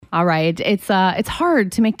All right. It's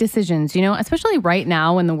hard to make decisions, especially right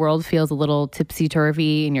now when the world feels a little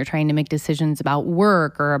topsy-turvy and you're trying to make decisions about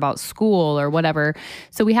work or about school or whatever.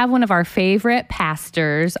 So we have one of our favorite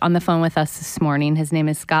pastors on the phone with us this morning. His name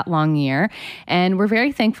is Scott Longyear. And we're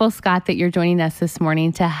very thankful, Scott, that you're joining us this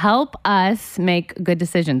morning to help us make good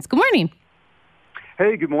decisions. Good morning.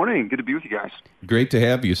 Hey, good morning. Good to be with you guys. Great to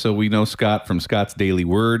have you. So we know Scott from Scott's Daily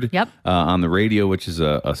Word on the radio, which is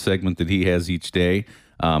a segment that he has each day,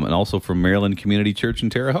 and also from Maryland Community Church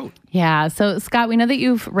in Terre Haute. Yeah. So, Scott, we know that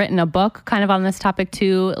you've written a book kind of on this topic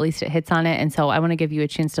too, at least it hits on it. And so I want to give you a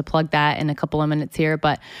chance to plug that in a couple of minutes here.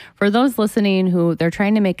 But for those listening who they're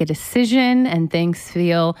trying to make a decision and things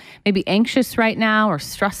feel maybe anxious right now or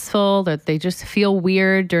stressful, that they just feel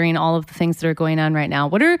weird during all of the things that are going on right now,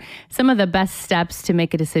 what are some of the best steps to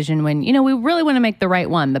make a decision when, we really want to make the right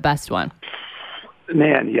one, the best one?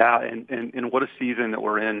 Man, yeah, and what a season that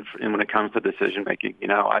we're in when it comes to decision making.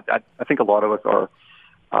 I think a lot of us are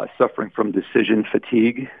suffering from decision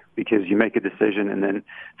fatigue because you make a decision and then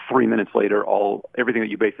 3 minutes later, everything that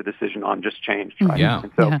you base the decision on just changed. Right? Yeah.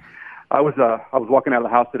 And so I was walking out of the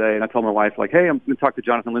house today, and I told my wife, like, "Hey, I'm going to talk to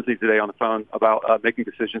Jonathan Lindsay today on the phone about making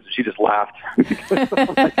decisions." And she just laughed.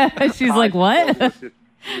 She's like, "What?"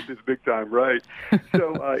 With this big time, right?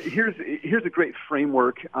 So here's a great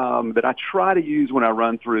framework that I try to use when I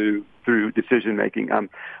run through decision making.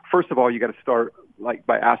 First of all, you got to start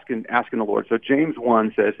by asking the Lord. So James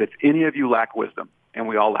 1 says, "If any of you lack wisdom," and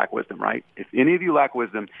we all lack wisdom, right? "If any of you lack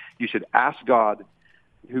wisdom, you should ask God,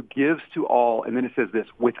 who gives to all," and then it says this,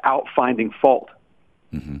 "without finding fault."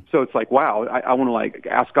 Mm-hmm. So it's like, wow, I want to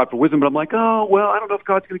ask God for wisdom, but I'm like, oh, well, I don't know if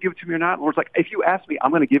God's going to give it to me or not. And the Lord's like, if you ask me, I'm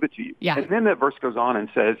going to give it to you. Yeah. And then that verse goes on and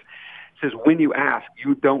says, when you ask,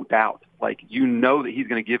 you don't doubt. Like, you know that he's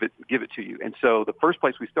going to give it to you. And so the first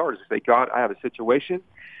place we start is to say, God, I have a situation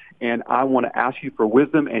and I want to ask you for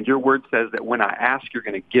wisdom. And your word says that when I ask, you're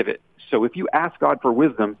going to give it. So if you ask God for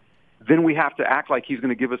wisdom, then we have to act like he's going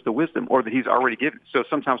to give us the wisdom or that he's already given. So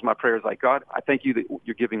sometimes my prayer is like, God, I thank you that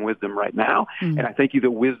you're giving wisdom right now, and I thank you that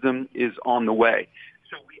wisdom is on the way.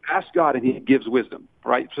 So we ask God and he gives wisdom,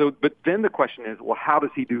 right? So, but then the question is, well, how does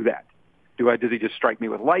he do that? Does he just strike me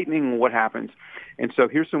with lightning? What happens? And so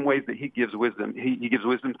here's some ways that he gives wisdom. He gives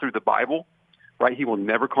wisdom through the Bible, right? He will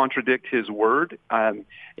never contradict his word.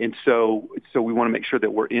 And so we want to make sure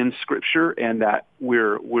that we're in Scripture and that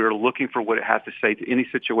we're looking for what it has to say to any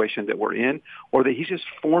situation that we're in, or that he's just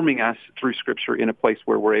forming us through Scripture in a place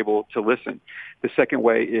where we're able to listen. The second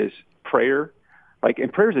way is prayer.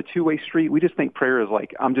 And prayer is a two-way street. We just think prayer is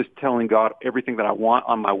like, I'm just telling God everything that I want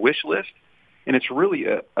on my wish list. And it's really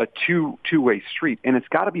a two-way street. And it's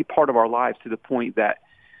got to be part of our lives to the point that,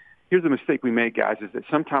 here's the mistake we make, guys, is that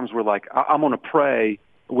sometimes we're like, I'm going to pray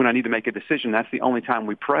when I need to make a decision. That's the only time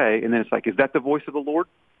we pray. And then it's like, is that the voice of the Lord?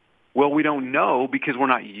 Well, we don't know because we're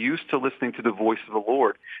not used to listening to the voice of the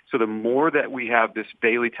Lord. So the more that we have this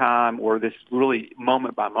daily time or this really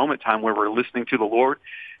moment-by-moment time where we're listening to the Lord,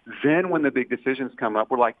 then when the big decisions come up,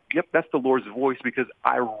 we're like, yep, that's the Lord's voice because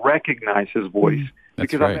I recognize his voice.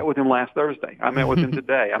 Because I met with him last Thursday. I met with him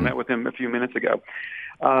today. I met with him a few minutes ago.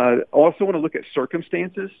 Also want to look at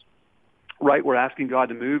circumstances. Right, we're asking God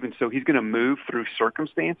to move, and so he's going to move through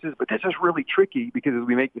circumstances. But this is really tricky because as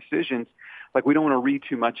we make decisions, we don't want to read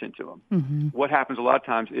too much into them. Mm-hmm. What happens a lot of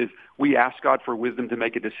times is we ask God for wisdom to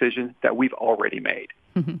make a decision that we've already made.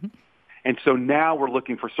 Mm-hmm. And so now we're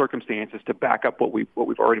looking for circumstances to back up what we've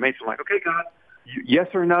already made. So I'm like, okay, God, yes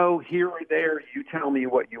or no, here or there, you tell me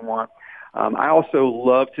what you want. I also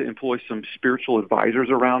love to employ some spiritual advisors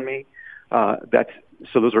around me.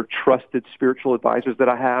 So those are trusted spiritual advisors that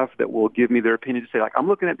I have that will give me their opinion to say, I'm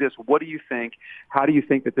looking at this. What do you think? How do you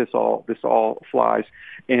think that this all flies?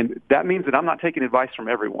 And that means that I'm not taking advice from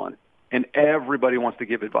everyone. And everybody wants to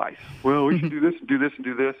give advice. Well, we should do this and do this and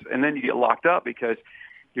do this. And then you get locked up because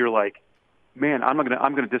you're like, man, I'm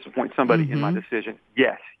going to disappoint somebody in my decision.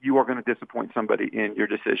 Yes, you are going to disappoint somebody in your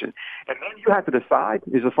decision. And then you have to decide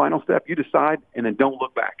is the final step. You decide and then don't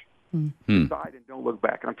look back. Decide and don't look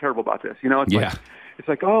back. And I'm terrible about this. It's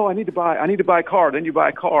like, oh, I need to buy a car. Then you buy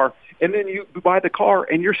a car, and then you buy the car,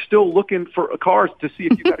 and you're still looking for cars to see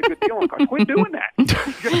if you got a good deal on cars. Quit doing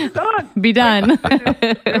that. You're done. Be done.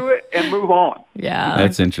 Do it and move on. Yeah,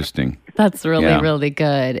 that's interesting. That's really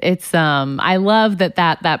good. It's I love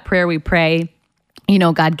that prayer we pray.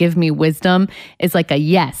 God, give me wisdom. It's like a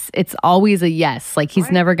yes. It's always a yes. He's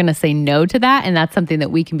never going to say no to that. And that's something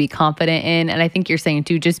that we can be confident in. And I think you're saying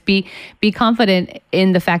too, just be confident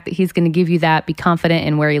in the fact that he's going to give you that, be confident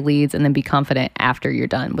in where he leads, and then be confident after you're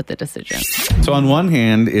done with the decision. So on one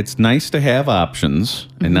hand, it's nice to have options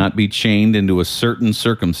and not be chained into a certain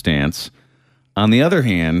circumstance. On the other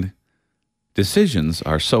hand, decisions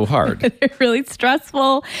are so hard. They're really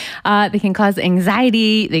stressful. They can cause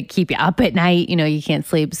anxiety. They keep you up at night. You can't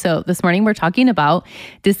sleep. So this morning we're talking about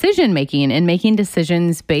decision making and making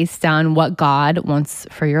decisions based on what God wants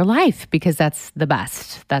for your life, because that's the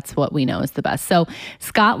best. That's what we know is the best. So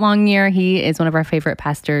Scott Longyear, he is one of our favorite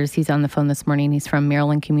pastors. He's on the phone this morning. He's from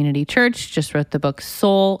Maryland Community Church. Just wrote the book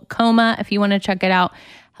Soul Coma, if you want to check it out,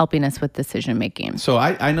 helping us with decision making. So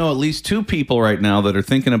I know at least two people right now that are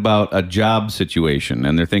thinking about a job situation,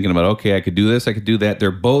 and they're thinking about, okay, I could do this, I could do that. They're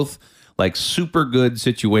both like super good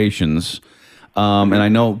situations. And I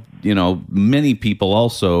know, many people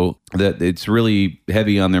also that it's really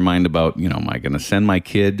heavy on their mind about, am I going to send my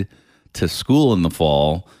kid to school in the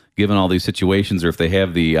fall, given all these situations, or if they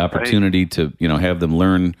have the opportunity to, have them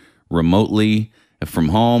learn remotely from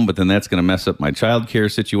home, but then that's going to mess up my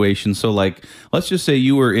childcare situation. So let's just say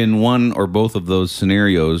you were in one or both of those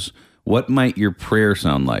scenarios. What might your prayer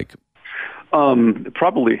sound like?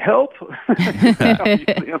 Probably help.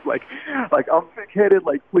 I'm like I'm sick-headed.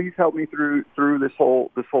 Please help me through this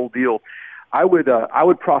whole deal. I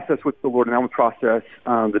would process with the Lord, and I would process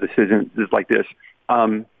the decision is like this.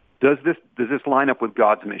 Does this line up with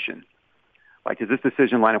God's mission? Does this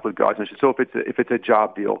decision line up with God's mission? So if it's a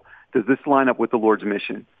job deal, does this line up with the Lord's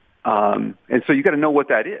mission? And so you got to know what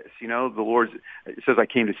that is. The Lord says, "I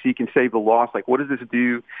came to seek and save the lost." What does this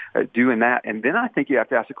do in that? And then I think you have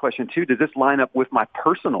to ask the question too: does this line up with my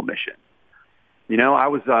personal mission? I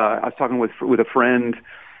was talking with a friend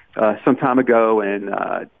some time ago,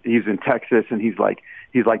 and he's in Texas, and he's like,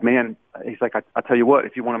 man, I tell you what,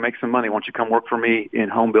 if you want to make some money, why don't you come work for me in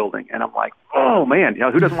home building? And I'm like, oh man,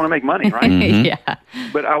 who doesn't want to make money, right? Mm-hmm. Yeah.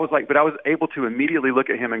 But I was able to immediately look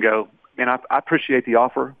at him and go, man, I appreciate the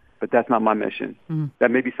offer, but that's not my mission. Mm-hmm.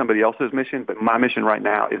 That may be somebody else's mission, but my mission right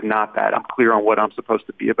now is not that. I'm clear on what I'm supposed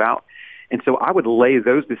to be about. And so I would lay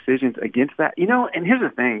those decisions against that. And here's the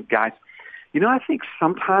thing, guys. I think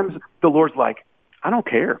sometimes the Lord's like, I don't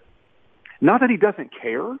care. Not that he doesn't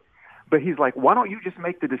care, but he's like, why don't you just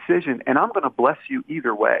make the decision, and I'm going to bless you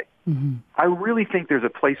either way. Mm-hmm. I really think there's a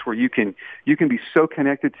place where you can be so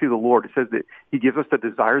connected to the Lord. It says that he gives us the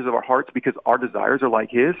desires of our hearts because our desires are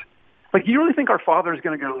like his. You really think our Father is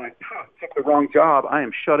going to go took the wrong job. I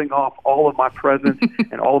am shutting off all of my presents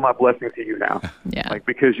and all of my blessings to you now. Yeah.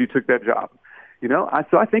 Because you took that job.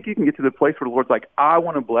 So I think you can get to the place where the Lord's like, I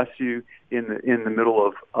want to bless you in the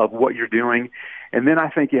middle of what you're doing. And then I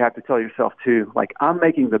think you have to tell yourself too, I'm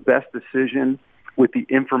making the best decision with the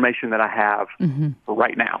information that I have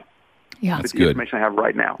right now. Yeah, that's the good. Information I have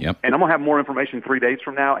right now. Yep. And I'm going to have more information 3 days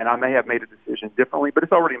from now, and I may have made a decision differently, but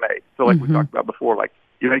it's already made. So we talked about before,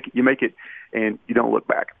 you make it and you don't look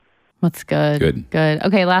back. That's good. Good.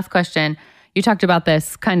 Okay, last question. You talked about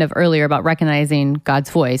this kind of earlier about recognizing God's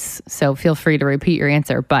voice, so feel free to repeat your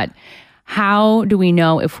answer. But how do we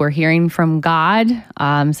know if we're hearing from God?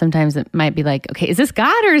 Sometimes it might be like, okay, is this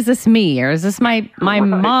God or is this me? Or is this my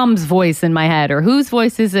mom's voice in my head? Or whose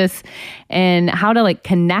voice is this? And how to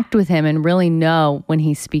connect with him and really know when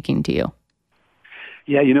he's speaking to you.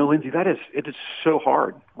 Yeah, Lindsay, it is so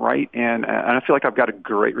hard, right? And I feel like I've got a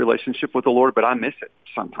great relationship with the Lord, but I miss it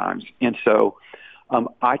sometimes. And so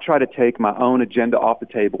I try to take my own agenda off the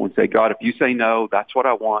table and say, God, if you say no, that's what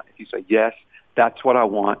I want. If you say yes, that's what I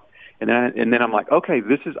want. And then I'm like, okay,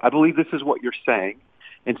 I believe this is what you're saying.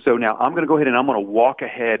 And so now I'm going to go ahead and I'm going to walk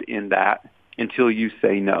ahead in that until you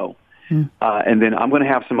say no. And then I'm going to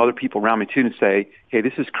have some other people around me too and say, hey,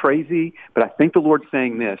 this is crazy, but I think the Lord's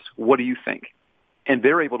saying this. What do you think? And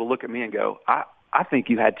they're able to look at me and go, I think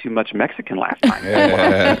you had too much Mexican last time.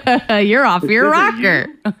 Yeah. You're off your rocker.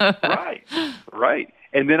 Right.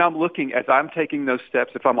 And then I'm looking, as I'm taking those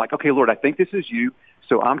steps, if I'm like, okay, Lord, I think this is you.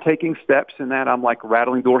 So I'm taking steps in that. I'm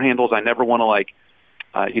rattling door handles. I never want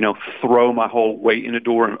to throw my whole weight in a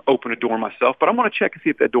door and open a door myself. But I'm going to check and see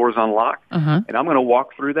if that door is unlocked. And I'm going to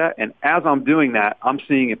walk through that. And as I'm doing that, I'm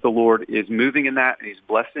seeing if the Lord is moving in that and he's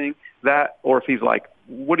blessing that, or if he's like,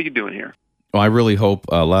 what are you doing here? Well, I really hope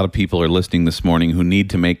a lot of people are listening this morning who need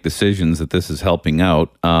to make decisions that this is helping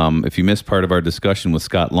out. If you missed part of our discussion with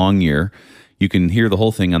Scott Longyear, you can hear the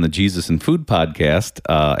whole thing on the Jesus and Food podcast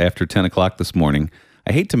after 10 o'clock this morning.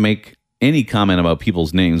 I hate to make any comment about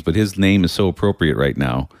people's names, but his name is so appropriate right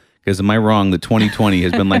now Because am I wrong that 2020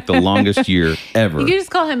 has been like the longest year ever? You could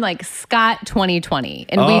just call him like Scott 2020,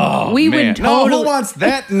 and Oh, we man. would totally. No, who wants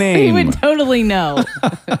that We name? would totally know.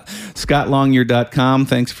 ScottLongyear.com.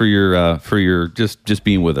 Thanks for your just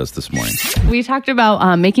being with us this morning. We talked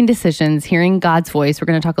about making decisions, hearing God's voice. We're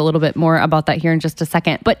going to talk a little bit more about that here in just a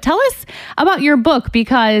second. But tell us about your book,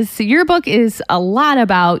 because your book is a lot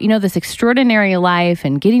about, this extraordinary life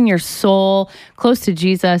and getting your soul close to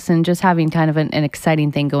Jesus and just having kind of an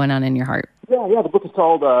exciting thing going on in your heart. Yeah. The book is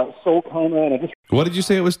called Soul Coma, and I just What did you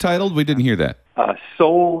say it was titled? We didn't hear that.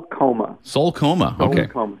 Soul Coma. Soul Coma. Okay. Soul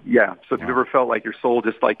Coma. Yeah. So if you've ever felt like your soul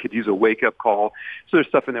just like could use a wake up call, so there's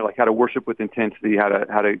stuff in there like how to worship with intensity, how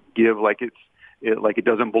to give like it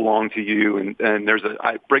doesn't belong to you, and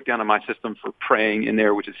I break down in my system for praying in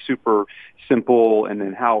there, which is super simple, and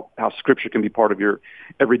then how Scripture can be part of your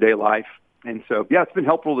everyday life. And so, it's been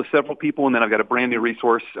helpful to several people. And then I've got a brand new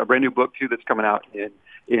resource, a brand new book too, that's coming out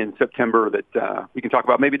in September that we can talk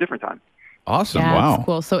about maybe a different time. Awesome. Yeah, Wow. that's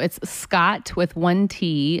cool. So it's Scott with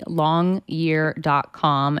 1T,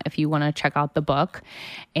 longyear.com if you want to check out the book.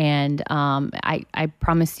 And I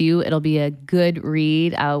promise you it'll be a good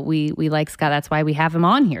read. We like Scott. That's why we have him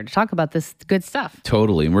on here to talk about this good stuff.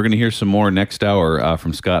 Totally. And we're going to hear some more next hour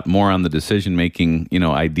from Scott, more on the decision-making,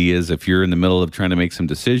 ideas. If you're in the middle of trying to make some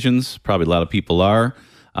decisions, probably a lot of people are,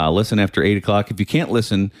 listen after 8 o'clock. If you can't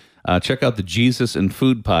listen, check out the Jesus and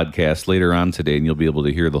Food podcast later on today, and you'll be able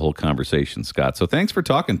to hear the whole conversation, Scott. So thanks for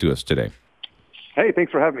talking to us today. Hey,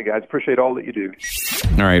 thanks for having me, guys. Appreciate all that you do.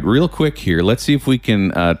 All right, real quick here. Let's see if we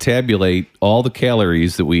can tabulate all the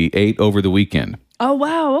calories that we ate over the weekend. Oh,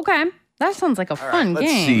 wow. Okay. That sounds like a fun game.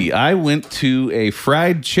 Let's see. I went to a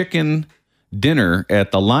fried chicken dinner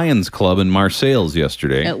at the Lions Club in Marseilles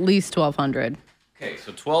yesterday. At least 1,200. Okay,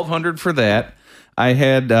 so 1,200 for that.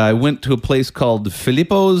 I went to a place called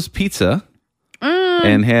Filippo's Pizza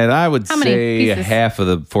and had, I would How many say, pieces? half of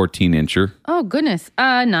the 14-incher. Oh, goodness.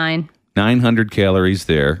 9. 900 calories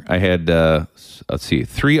there. I had, 3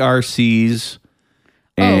 RCs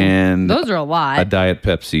and those are a a lot. Diet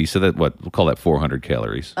Pepsi. So we'll call that 400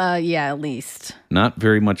 calories. Yeah, at least. Not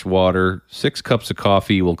very much water. 6 cups of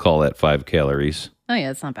coffee. We'll call that 5 calories. Oh,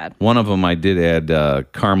 yeah, it's not bad. One of them I did add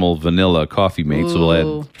caramel vanilla coffee mate, so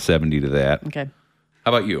we'll add 70 to that. Okay.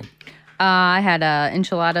 How about you? I had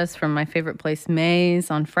enchiladas from my favorite place, May's,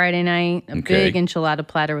 on Friday night. A Okay. big enchilada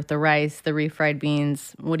platter with the rice, the refried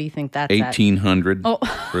beans. What do you think that's at? 1,800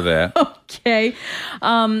 for that. Okay.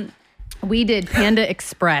 We did Panda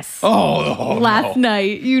Express Oh, last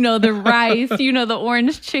night. The rice, the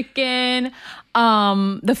orange chicken,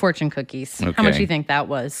 the fortune cookies. How much Okay. do you think that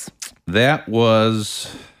was? That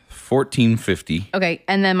was $14.50. Okay,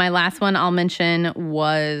 and then my last one I'll mention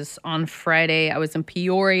was on Friday. I was in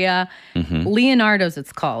Peoria. Mm-hmm. Leonardo's,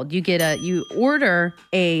 it's called. You order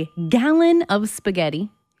a gallon of spaghetti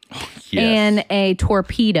and a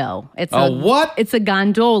torpedo. It's what? It's a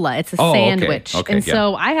gondola. It's a Oh, okay. sandwich. Okay, and yeah.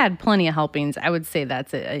 so I had plenty of helpings. I would say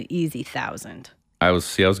that's an easy 1,000. I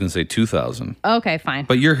was going to say 2,000. Okay, fine.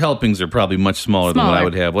 But your helpings are probably much smaller than what I Smaller.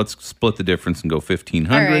 would have. Let's split the difference and go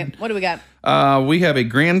 1,500. All right, what do we got? We have a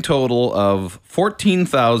grand total of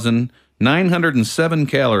 14,907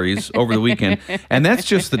 calories over the weekend. And that's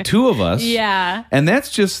just the two of us. Yeah. And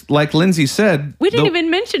that's just, like Lindsay said. We didn't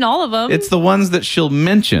even mention all of them. It's the ones that she'll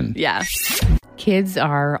mention. Yeah. Kids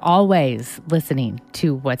are always listening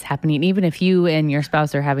to what's happening, even if you and your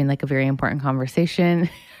spouse are having like a very important conversation.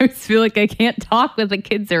 I just feel like I can't talk with the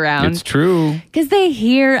kids around. It's true. Because they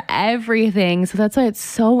hear everything. So that's why it's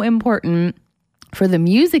so important for the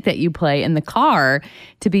music that you play in the car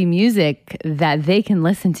to be music that they can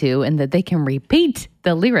listen to and that they can repeat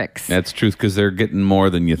the lyrics. That's truth, because they're getting more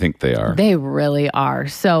than you think they are. They really are.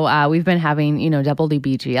 So we've been having, Double D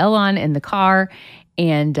BGL on in the car.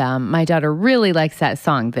 And my daughter really likes that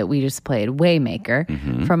song that we just played,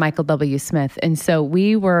 Waymaker, from Michael W. Smith. And so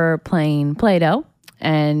we were playing Play-Doh,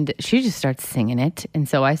 and she just starts singing it. And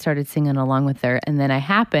so I started singing along with her. And then I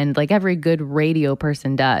happened, like every good radio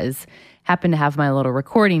person does, happened to have my little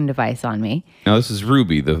recording device on me. Now, this is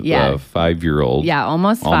Ruby, the 5-year-old. Yeah,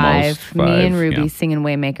 almost Almost five. Me and five, Ruby yeah. singing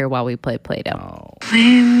Waymaker while we played Play-Doh.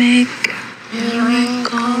 Waymaker,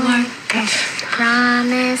 miracle worker,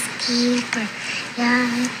 promise keeper,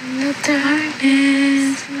 yeah, in the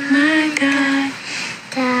darkness, my God,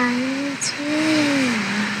 that is who you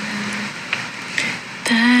are.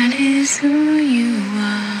 That is who you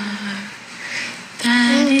are.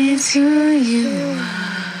 That is who you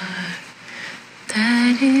are.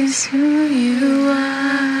 That is who you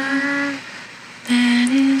are. That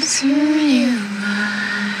is who you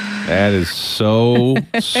are. That is so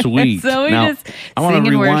sweet. So we now, just I want sing to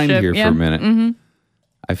and rewind worship. here Yeah. for a minute.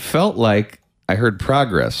 I felt like I heard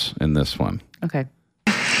progress in this one. Okay.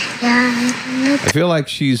 I feel like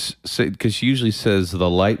she's, because she usually says the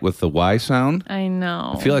light with the Y sound. I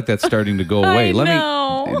know. I feel like that's starting to go away.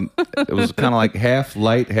 It was kind of like half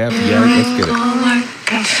light, half yellow. Let's get it.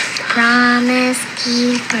 Promise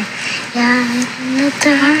keeper, in the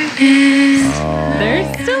darkness.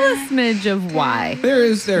 There's still a smidge of Y. There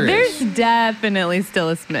is. There's definitely still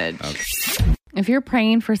a smidge. Okay. If you're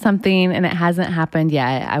praying for something and it hasn't happened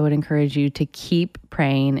yet, I would encourage you to keep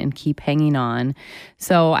praying and keep hanging on.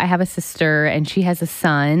 So I have a sister and she has a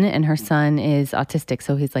son, and her son is autistic.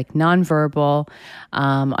 So he's like nonverbal,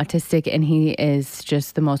 autistic, and he is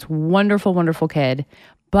just the most wonderful, wonderful kid.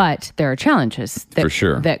 But there are challenges For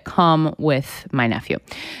sure. that come with my nephew.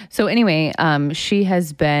 So anyway,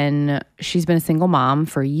 she's been a single mom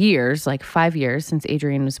for years, like 5 years since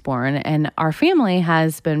Adrian was born. And our family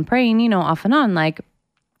has been praying, off and on, like,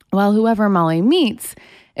 well, whoever Molly meets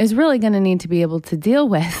is really going to need to be able to deal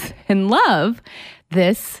with and love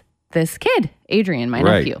this kid, Adrian, my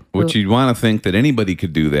nephew. Which you'd want to think that anybody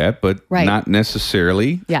could do that, but not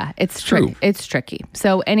necessarily. Yeah, it's true. It's tricky.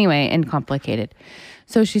 So anyway, and complicated.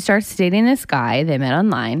 So she starts dating this guy. They met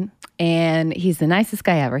online, and he's the nicest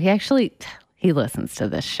guy ever. He listens to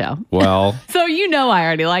this show. Well, so I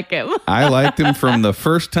already like him. I liked him from the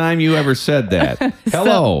first time you ever said that.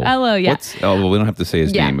 Hello. Hello, yeah. We don't have to say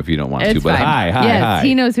his name if you don't want to, but fine. hi.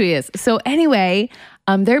 He knows who he is. So anyway,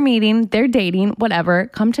 they're meeting, they're dating, whatever.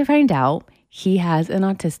 Come to find out, he has an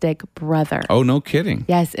autistic brother. Oh, no kidding.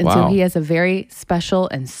 Yes, and so he has a very special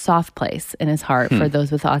and soft place in his heart for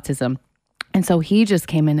those with autism. And so he just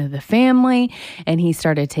came into the family and he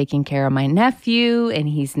started taking care of my nephew, and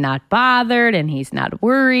he's not bothered and he's not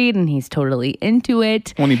worried and he's totally into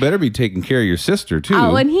it. Well, he better be taking care of your sister too.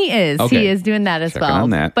 Oh, and he is. Okay. He is doing that as Checking well. on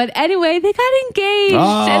that. But anyway, they got engaged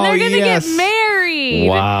and they're going to get married.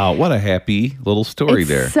 Wow. What a happy little story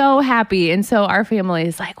there. So happy. And so our family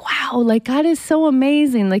is like, wow, like God is so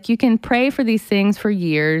amazing. Like you can pray for these things for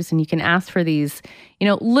years and you can ask for these,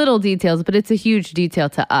 little details, but it's a huge detail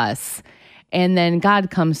to us. And then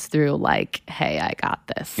God comes through like, hey, I got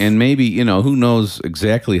this. And maybe, who knows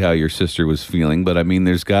exactly how your sister was feeling, but I mean,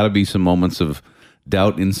 there's got to be some moments of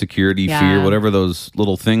doubt, insecurity, fear, whatever those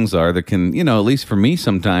little things are that can, at least for me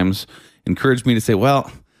sometimes, encourage me to say,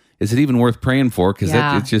 well, is it even worth praying for? Because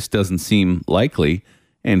it just doesn't seem likely.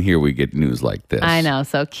 And here we get news like this. I know.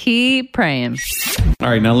 So keep praying. All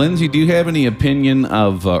right. Now, Lindsay, do you have any opinion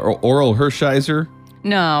of Oral Hershiser?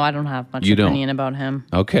 No, I don't have much opinion about him.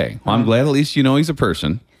 Okay. Well, I'm glad at least you know he's a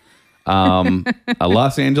person. A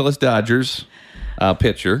Los Angeles Dodgers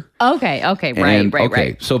pitcher. Okay.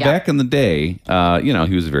 Right. So back in the day,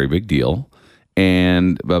 he was a very big deal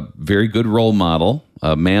and a very good role model,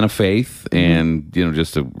 a man of faith, and,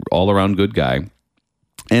 just an all-around good guy.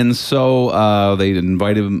 And so they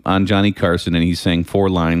invited him on Johnny Carson, and he sang 4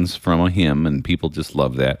 lines from a hymn, and people just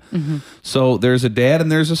love that. Mm-hmm. So there's a dad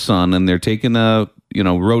and there's a son, and they're taking a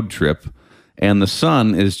road trip, and the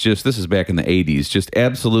son is this is back in the 80s, just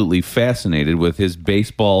absolutely fascinated with his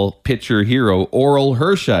baseball pitcher hero, Oral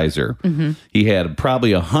Hershiser. Mm-hmm. He had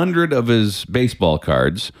probably 100 of his baseball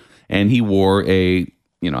cards, and he wore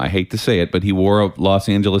I hate to say it, but he wore a Los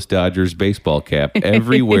Angeles Dodgers baseball cap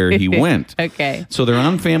everywhere he went. Okay. So they're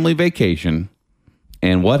on family vacation,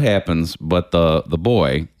 and what happens but the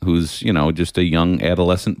boy, who's, just a young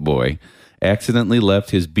adolescent boy, accidentally left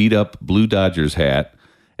his beat-up blue Dodgers hat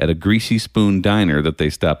at a Greasy Spoon diner that they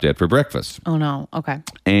stopped at for breakfast. Oh, no. Okay.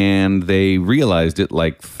 And they realized it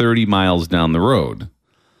like 30 miles down the road.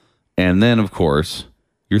 And then, of course,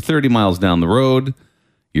 you're 30 miles down the road.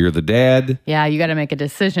 You're the dad. Yeah, you got to make a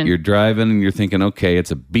decision. You're driving and you're thinking, okay, it's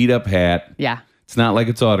a beat-up hat. Yeah. It's not like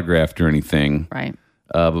it's autographed or anything. Right.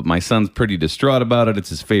 But my son's pretty distraught about it. It's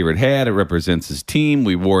his favorite hat. It represents his team.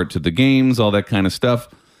 We wore it to the games, all that kind of stuff.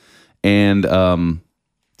 And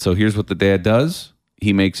so here's what the dad does.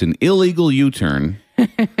 He makes an illegal U-turn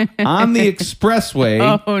on the expressway.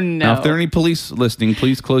 Oh, no. Now, if there are any police listening,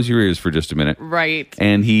 please close your ears for just a minute. Right.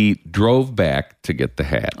 And he drove back to get the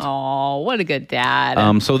hat. Oh, what a good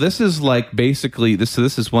dad. So this is like basically, this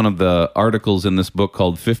is one of the articles in this book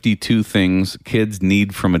called 52 Things Kids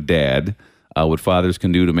Need from a Dad, What Fathers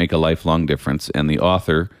Can Do to Make a Lifelong Difference. And the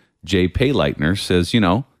author, Jay Payleitner, says,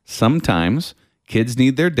 sometimes kids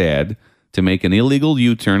need their dad to make an illegal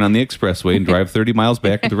U-turn on the expressway and drive 30 miles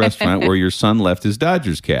back to the restaurant where your son left his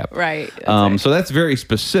Dodgers cap. Right. So that's very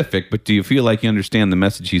specific, but do you feel like you understand the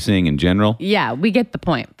message he's saying in general? Yeah, we get the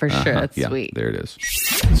point for sure. That's yeah, sweet. There it is.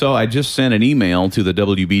 So I just sent an email to the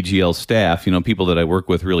WBGL staff, people that I work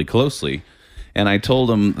with really closely, and I told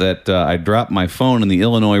him that I dropped my phone in the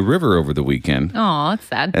Illinois River over the weekend. Oh, that's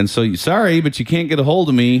sad. And so, sorry, but you can't get a hold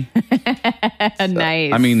of me.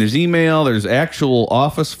 Nice. I mean, there's email, there's actual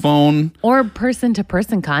office phone. Or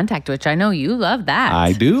person-to-person contact, which I know you love that.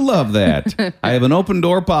 I do love that. I have an open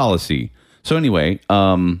door policy. So anyway,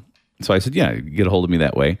 so I said, yeah, get a hold of me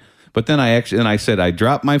that way. But then I said I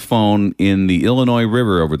dropped my phone in the Illinois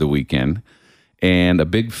River over the weekend, and a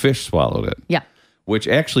big fish swallowed it. Yeah. Which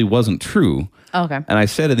actually wasn't true. Okay. And I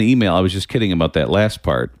said in the email, I was just kidding about that last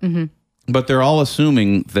part. Mm-hmm. But they're all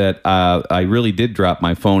assuming that I really did drop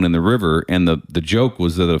my phone in the river, and the joke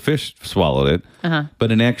was that a fish swallowed it. Uh-huh.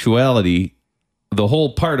 But in actuality, the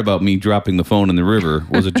whole part about me dropping the phone in the river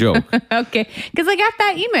was a joke. Okay. Because I got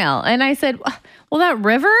that email, and I said, well, that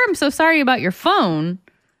river? I'm so sorry about your phone.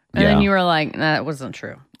 And then you were like, nah, that wasn't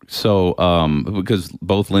true. So, because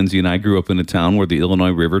both Lindsay and I grew up in a town where the Illinois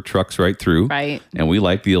River trucks right through. Right. And we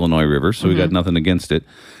like the Illinois River, so we got nothing against it.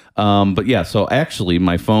 But yeah, so actually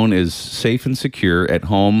my phone is safe and secure at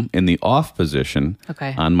home in the off position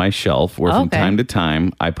on my shelf, where from time to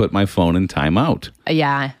time I put my phone in timeout.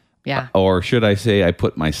 Yeah. Or should I say I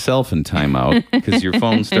put myself in timeout, because your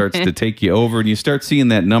phone starts to take you over and you start seeing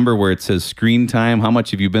that number where it says screen time. How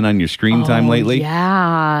much have you been on your screen time lately?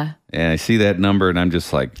 Yeah. And I see that number and I'm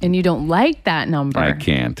just like... And you don't like that number. I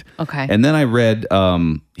can't. Okay. And then I read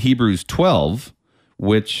Hebrews 12,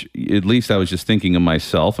 which at least I was just thinking of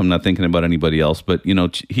myself. I'm not thinking about anybody else. But, you know,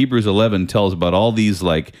 Hebrews 11 tells about all these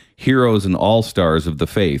like heroes and all-stars of the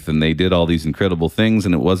faith. And they did all these incredible things.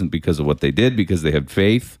 And it wasn't because of what they did, because they had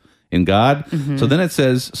faith in God. Mm-hmm. So then it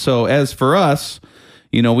says, so as for us,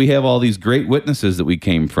 you know, we have all these great witnesses that we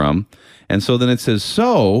came from. And so then it says,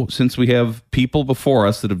 so since we have people before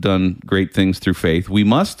us that have done great things through faith, we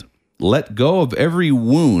must let go of every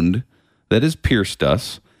wound that has pierced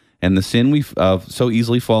us and the sin we so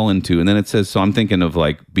easily fall into. And then it says, so I'm thinking of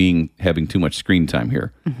like having too much screen time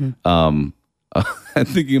here. Mm-hmm. I'm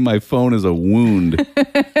thinking of my phone as a wound.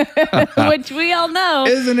 Which we all know.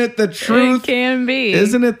 Isn't it the truth? It can be.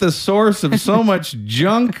 Isn't it the source of so much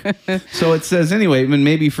junk? So it says, anyway, I mean,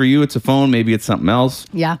 maybe for you it's a phone, maybe it's something else.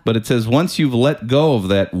 Yeah. But it says, once you've let go of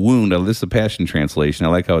that wound, this is a Passion Translation, I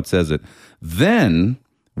like how it says it, then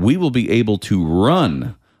we will be able to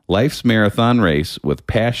run life's marathon race with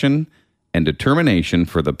passion and determination,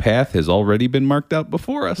 for the path has already been marked out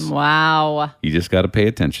before us. Wow. You just got to pay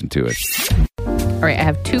attention to it. All right, I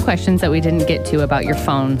have 2 questions that we didn't get to about your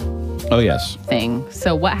phone Oh, yes. thing.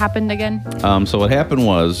 So what happened again? So what happened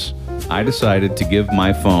was I decided to give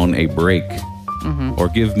my phone a break, or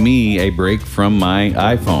give me a break from my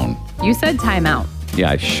iPhone. You said timeout.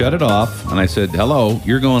 Yeah, I shut it off and I said, hello,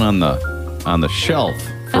 you're going on the shelf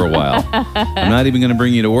for a while. I'm not even going to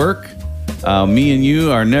bring you to work. Me and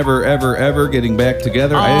you are never, ever, ever getting back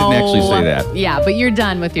together. I didn't actually say that. Yeah, but you're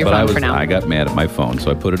done with your phone for now. I got mad at my phone, so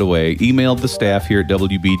I put it away, emailed the staff here at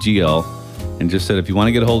WBGL, and just said, if you want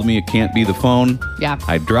to get a hold of me, it can't be the phone. Yeah.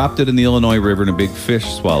 I dropped it in the Illinois River and a big fish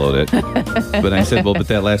swallowed it. But I said, well, but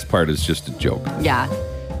that last part is just a joke. Yeah.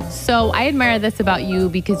 So I admire this about you,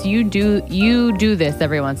 because you do this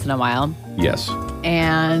every once in a while. Yes.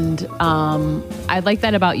 And I like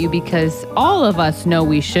that about you, because all of us know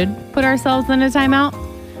we should put ourselves in a timeout.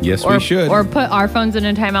 Yes, we should. Or put our phones in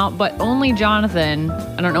a timeout, but only Jonathan,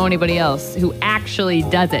 I don't know anybody else, who actually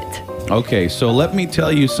does it. Okay, so let me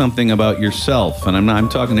tell you something about yourself. And I'm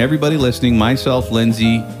talking to everybody listening, myself,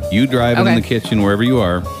 Lindsay, you driving in the kitchen, wherever you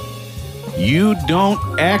are. You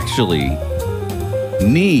don't actually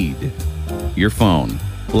need your phone,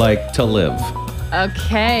 like, to live.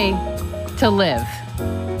 Okay. To live.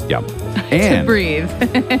 Yeah. And to breathe.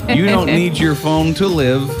 you don't need your phone to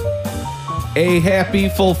live a happy,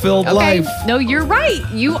 fulfilled life. No, you're right.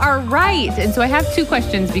 You are right. And so I have 2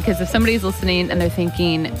 questions, because if somebody's listening and they're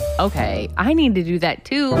thinking, okay, I need to do that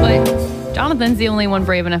too, but Jonathan's the only one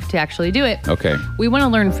brave enough to actually do it. Okay. We want to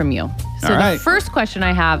learn from you. So All right. The first question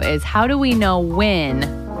I have is, how do we know when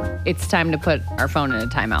it's time to put our phone in a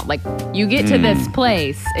timeout? Like, you get to this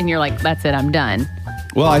place and you're like, that's it, I'm done.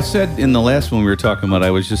 Well, I said in the last one we were talking about,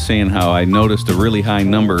 I was just saying how I noticed a really high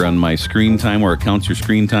number on my screen time, where it counts your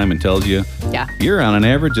screen time and tells you, you're on an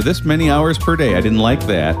average of this many hours per day. I didn't like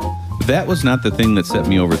that. But that was not the thing that set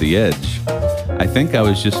me over the edge. I think I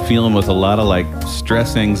was just feeling with a lot of like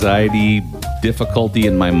stress, anxiety, difficulty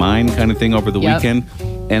in my mind kind of thing over the weekend.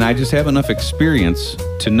 And I just have enough experience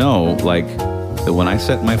to know, like, that when I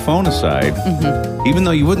set my phone aside, even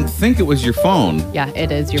though you wouldn't think it was your phone,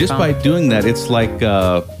 it is your just phone. by doing that, it's like,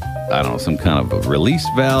 I don't know, some kind of a release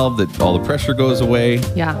valve that all the pressure goes away.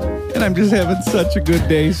 Yeah. And I'm just having such a good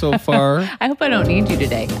day so far. I hope I don't need you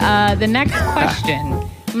today. The next question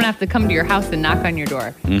I'm gonna have to come to your house and knock on your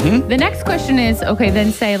door. The next question is, okay,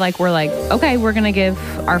 then say like we're like, okay, we're gonna give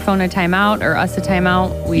our phone a timeout or us a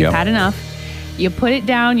timeout. We've Yep. had enough. You put it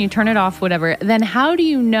down, you turn it off, whatever. Then how do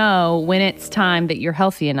you know when it's time that you're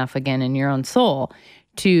healthy enough again in your own soul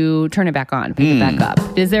to turn it back on, pick it back up?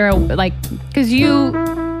 Is there a like, because you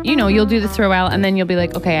know, you'll do this for a while and then you'll be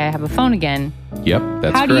like, okay, I have a phone again. Yep,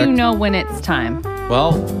 that's How correct. do you know when it's time?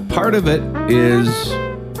 Well, part of it is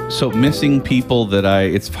so missing people that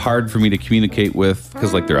it's hard for me to communicate with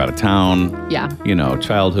because like they're out of town. Yeah. You know,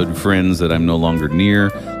 childhood friends that I'm no longer near.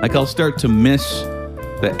 Like I'll start to miss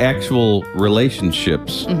the actual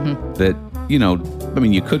relationships that, you know, I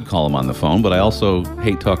mean, you could call them on the phone, but I also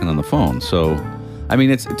hate talking on the phone. So, I mean,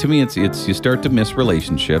 it's you start to miss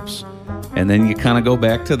relationships. And then you kind of go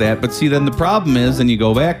back to that. But see, then the problem is, then you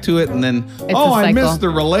go back to it, and then, a I miss cycle. the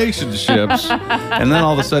relationships. And then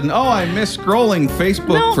all of a sudden, I miss scrolling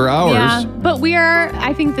Facebook for hours. Yeah, but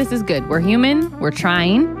I think this is good. We're human. We're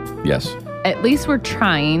trying. Yes. At least we're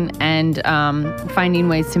trying and finding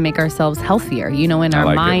ways to make ourselves healthier, you know, in our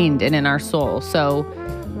like it. mind and in our soul. So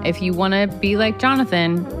if you want to be like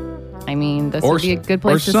Jonathan, I mean, this would be a good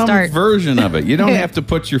place to Or some start. version of it. You don't have to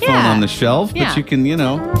put your phone Yeah. on the shelf, Yeah. but you can, you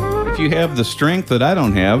know, if you have the strength that I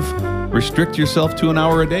don't have, restrict yourself to an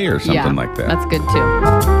hour a day or something like that. That's good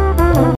too.